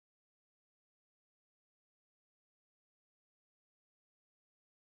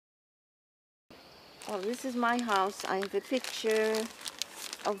Well, this is my house. I have a picture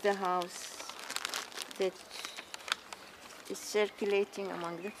of the house that is circulating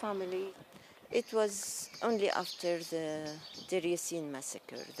among the family. It was only after the Deir Yassin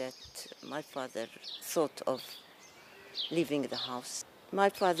massacre that my father thought of leaving the house. My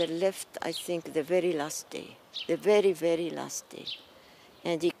father left, I think, the very last day, the very, very last day.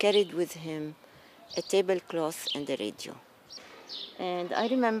 And he carried with him a tablecloth and a radio. And I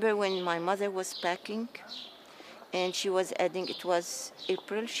remember when my mother was packing, and she was adding, it was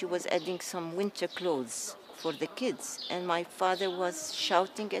April, she was adding some winter clothes for the kids. And my father was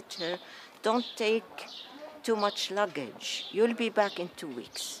shouting at her, "Don't take too much luggage. You'll be back in 2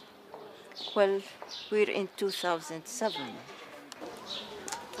 weeks." Well, we're in 2007.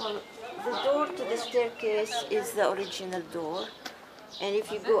 Well, the door to the staircase is the original door. And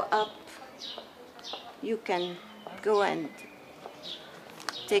if you go up, you can go and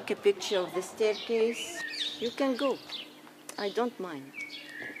take a picture of the staircase. You can go. I don't mind.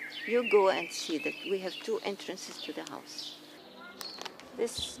 You go and see that we have 2 entrances to the house.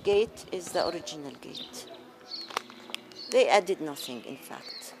 This gate is the original gate. They added nothing, in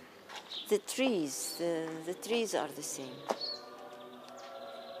fact. The trees are the same.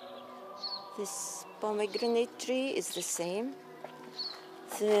 This pomegranate tree is the same.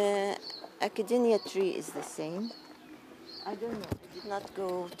 The academia tree is the same. I don't know. I did not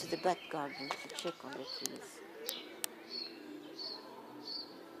go to the back garden to check on the trees.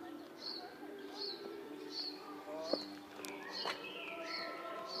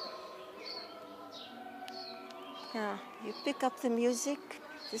 Yeah, you pick up the music.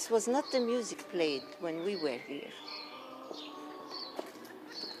 This was not the music played when we were here.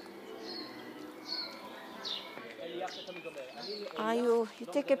 You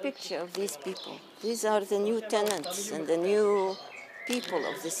take a picture of these people. These are the new tenants and the new people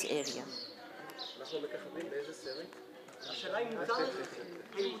of this area.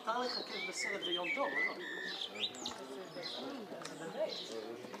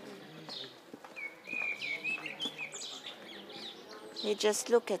 They just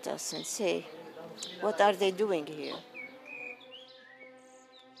look at us and say, "What are they doing here?"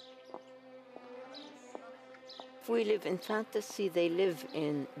 If we live in fantasy, they live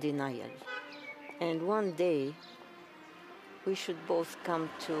in denial. And one day, we should both come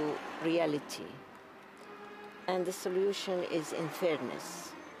to reality. And the solution is in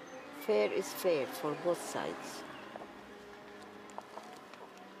fairness. Fair is fair for both sides.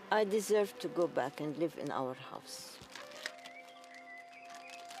 I deserve to go back and live in our house.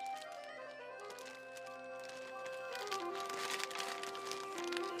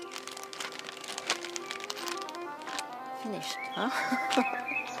 Finished, huh?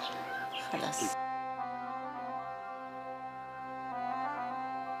 خلاص.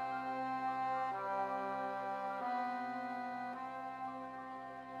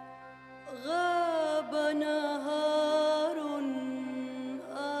 غاب نهار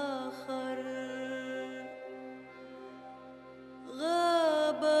آخر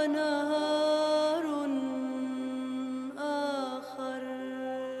غاب نهار آخر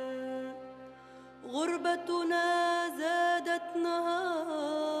غربتنا زادت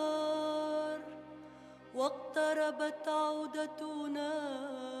نهار واقتربت عودتنا